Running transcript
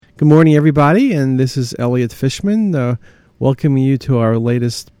Good morning, everybody, and this is Elliot Fishman welcoming you to our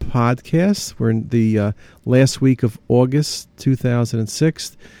latest podcast. We're in the last week of August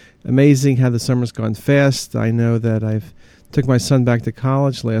 2006. Amazing how the summer's gone fast. I know that I've took my son back to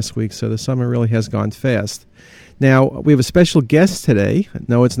college last week, so the summer really has gone fast. Now, we have a special guest today.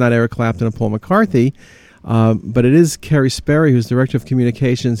 No, it's not Eric Clapton and Paul McCartney, but it is Kerry Sperry, who's Director of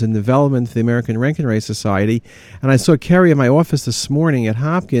Communications and Development for the American Rankin-Ray Society. And I saw Kerry in my office this morning at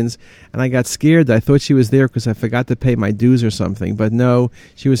Hopkins, and I got scared. I thought she was there because I forgot to pay my dues or something. But no,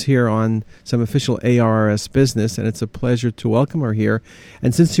 she was here on some official ARRS business, and it's a pleasure to welcome her here.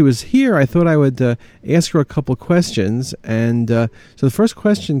 And since she was here, I thought I would ask her a couple questions. And so the first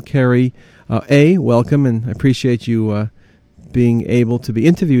question, Kerry, welcome, and I appreciate you being able to be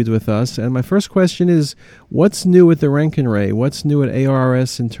interviewed with us. And my first question is, what's new at the Rankin-Ray? What's new at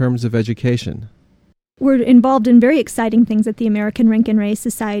ARRS in terms of education? We're involved in very exciting things at the American Rankin-Ray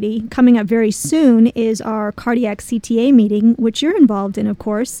Society. Coming up very soon is our cardiac CTA meeting, which you're involved in, of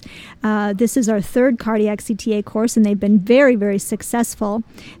course. This is our third cardiac CTA course, and they've been very, very successful.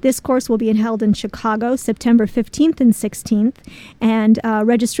 This course will be held in Chicago, September 15th and 16th, and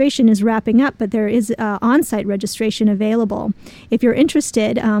registration is wrapping up, but there is on-site registration available. If you're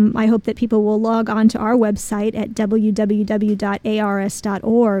interested, I hope that people will log on to our website at www.arrs.org.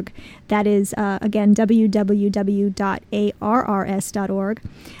 That is, again, www.arrs.org.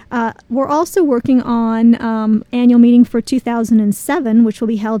 We're also working on annual meeting for 2007, which will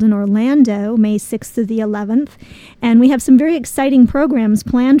be held in Orlando, May 6th to the 11th. And we have some very exciting programs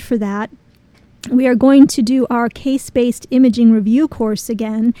planned for that. We are going to do our case-based imaging review course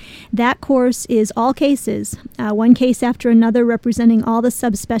again. That course is all cases, one case after another, representing all the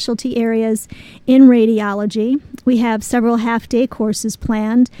subspecialty areas in radiology. We have several half-day courses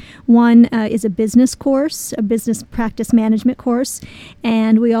planned. One is a business course, a business practice management course,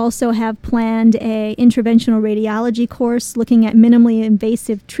 and we also have planned an interventional radiology course looking at minimally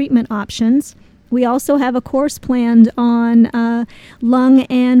invasive treatment options. We also have a course planned on lung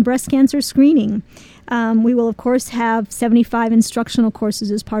and breast cancer screening. We will, of course, have 75 instructional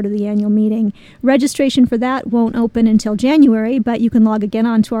courses as part of the annual meeting. Registration for that won't open until January, but you can log again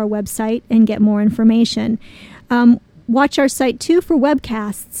onto our website and get more information. Watch our site, too, for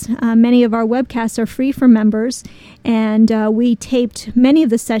webcasts. Many of our webcasts are free for members, and we taped many of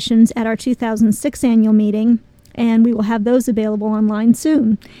the sessions at our 2006 annual meeting, and we will have those available online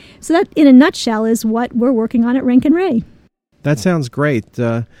soon. So that, in a nutshell, is what we're working on at Rankin-Ray. That sounds great.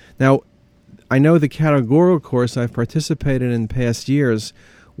 Now, I know the categorical course I've participated in past years.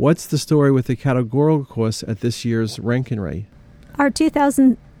 What's the story with the categorical course at this year's Rankin-Ray? Our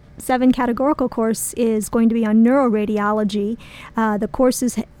 2007 categorical course is going to be on neuroradiology. The course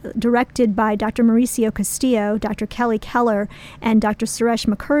is directed by Dr. Mauricio Castillo, Dr. Kelly Keller, and Dr. Suresh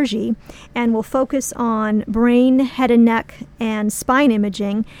Mukherjee, and will focus on brain, head and neck, and spine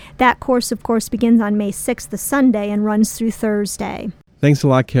imaging. That course, of course, begins on May 6th, the Sunday, and runs through Thursday. Thanks a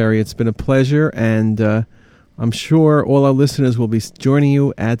lot, Kerry. It's been a pleasure, and I'm sure all our listeners will be joining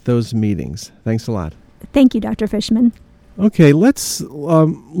you at those meetings. Thanks a lot. Thank you, Dr. Fishman. Okay, let's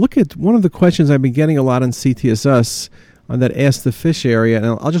look at one of the questions I've been getting a lot on CTisus on that Ask the Fish area. And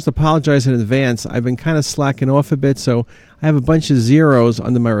I'll just apologize in advance. I've been kind of slacking off a bit, so I have a bunch of zeros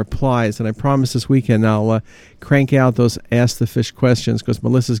under my replies. And I promise this weekend I'll crank out those Ask the Fish questions because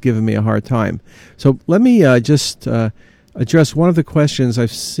Melissa's giving me a hard time. So let me just address one of the questions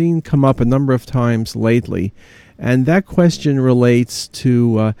I've seen come up a number of times lately. And that question relates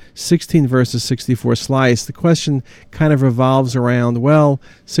to 16 versus 64 slice. The question kind of revolves around, well,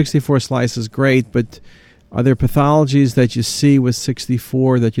 64 slice is great, but are there pathologies that you see with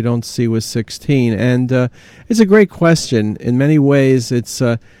 64 that you don't see with 16? And it's a great question. In many ways, it's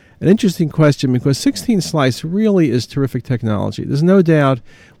an interesting question because 16 slice really is terrific technology. There's no doubt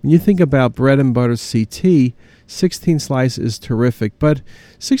when you think about bread and butter CT, 16 slice is terrific, but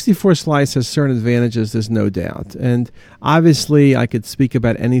 64 slice has certain advantages, there's no doubt. And obviously, I could speak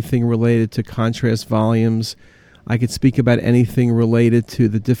about anything related to contrast volumes. I could speak about anything related to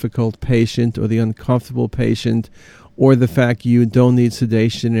the difficult patient or the uncomfortable patient or the fact you don't need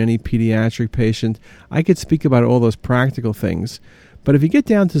sedation in any pediatric patient. I could speak about all those practical things. But if you get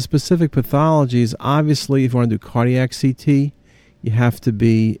down to specific pathologies, obviously, if you want to do cardiac CT, you have to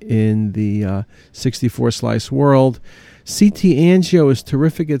be in the 64 slice world. CT angio is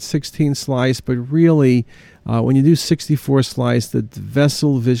terrific at 16 slice, but really, when you do 64 slice, the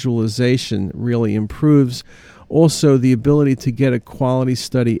vessel visualization really improves. Also, the ability to get a quality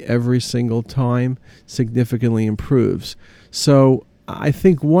study every single time significantly improves. So I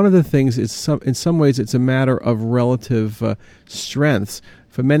think one of the things is in some ways it's a matter of relative strengths.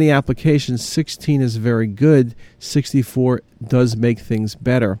 for many applications, 16 is very good. 64 does make things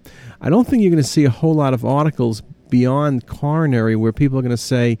better. I don't think you're going to see a whole lot of articles beyond coronary where people are going to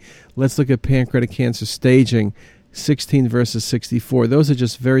say, let's look at pancreatic cancer staging, 16 versus 64. Those are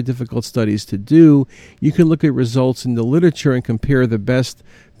just very difficult studies to do. You can look at results in the literature and compare the best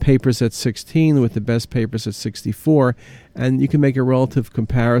papers at 16 with the best papers at 64, and you can make a relative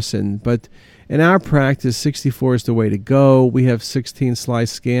comparison. But in our practice, 64 is the way to go. We have 16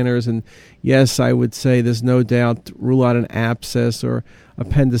 slice scanners, and yes, I would say there's no doubt, rule out an abscess or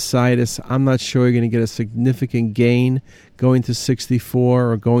appendicitis. I'm not sure you're going to get a significant gain going to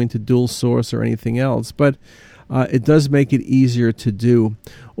 64 or going to dual source or anything else, but it does make it easier to do.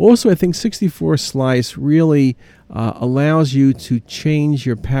 Also, I think 64 slice really allows you to change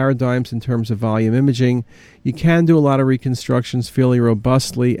your paradigms in terms of volume imaging. You can do a lot of reconstructions fairly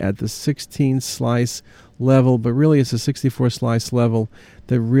robustly at the 16 slice level, but really it's a 64 slice level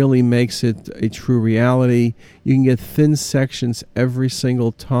that really makes it a true reality. You can get thin sections every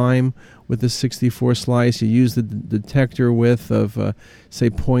single time with the 64 slice. You use the detector width of, say,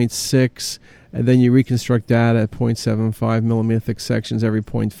 0.6, and then you reconstruct data at 0.75 millimeter thick sections every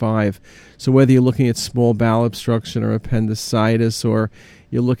 0.5. So whether you're looking at small bowel obstruction or appendicitis, or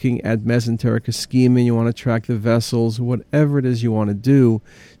you're looking at mesenteric ischemia, you want to track the vessels, whatever it is you want to do,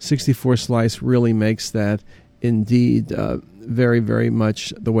 64 slice really makes that indeed very, very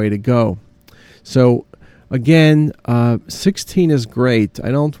much the way to go. So again, 16 is great.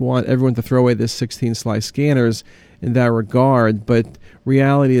 I don't want everyone to throw away this 16 slice scanners in that regard, but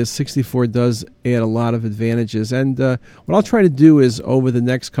reality is 64 does add a lot of advantages. And what I'll try to do is over the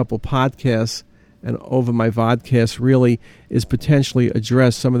next couple podcasts and over my vodcast really is potentially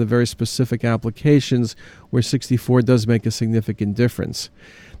address some of the very specific applications where 64 does make a significant difference.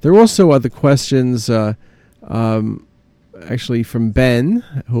 There are also other questions actually from Ben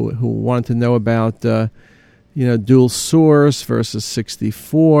who wanted to know about dual source versus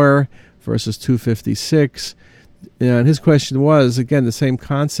 64 versus 256. And his question was, again, the same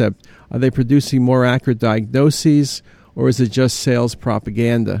concept. Are they producing more accurate diagnoses, or is it just sales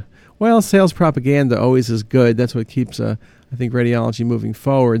propaganda? Well, sales propaganda always is good. That's what keeps, I think, radiology moving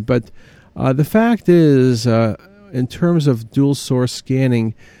forward. But the fact is, in terms of dual source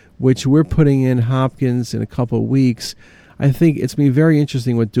scanning, which we're putting in Hopkins in a couple of weeks, I think it's been very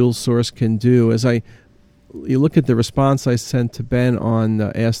interesting what dual source can do. As you look at the response I sent to Ben on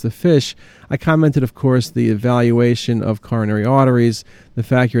Ask the Fish, I commented, of course, the evaluation of coronary arteries, the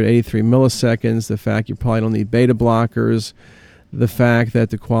fact you're at 83 milliseconds, the fact you probably don't need beta blockers, the fact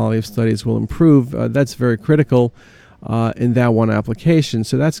that the quality of studies will improve. That's very critical in that one application.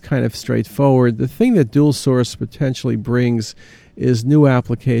 So that's kind of straightforward. The thing that dual source potentially brings is new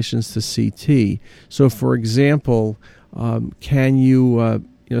applications to CT. So, for example, can you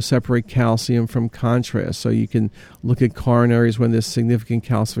separate calcium from contrast? So you can look at coronaries when there's significant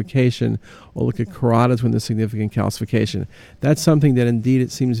calcification, or look at carotids when there's significant calcification. That's something that indeed it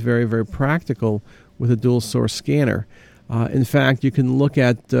seems very, very practical with a dual source scanner. In fact, you can look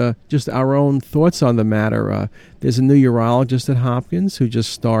at just our own thoughts on the matter. There's a new urologist at Hopkins who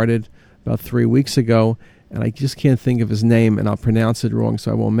just started about 3 weeks ago, and I just can't think of his name, and I'll pronounce it wrong,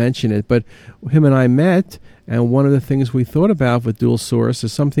 so I won't mention it. But him and I met, and one of the things we thought about with dual source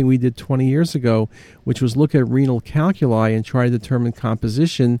is something we did 20 years ago, which was look at renal calculi and try to determine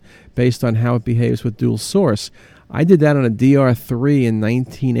composition based on how it behaves with dual source. I did that on a DR3 in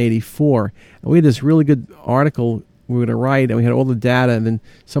 1984, and we had this really good article we were going to write, and we had all the data, and then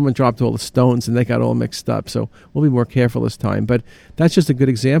someone dropped all the stones, and they got all mixed up. So we'll be more careful this time. But that's just a good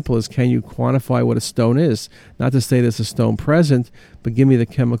example, is can you quantify what a stone is? Not to say there's a stone present, but give me the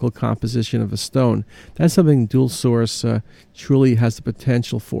chemical composition of a stone. That's something dual source truly has the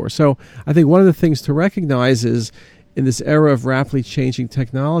potential for. So I think one of the things to recognize is, in this era of rapidly changing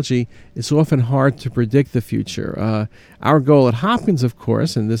technology, it's often hard to predict the future. Our goal at Hopkins, of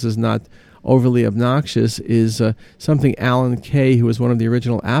course, and this is not overly obnoxious, is something Alan Kay, who was one of the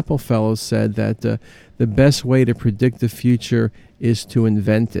original Apple Fellows, said, that the best way to predict the future is to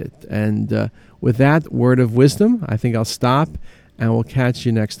invent it. And with that word of wisdom, I think I'll stop, and we'll catch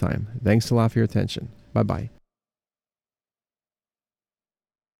you next time. Thanks a lot for your attention. Bye-bye.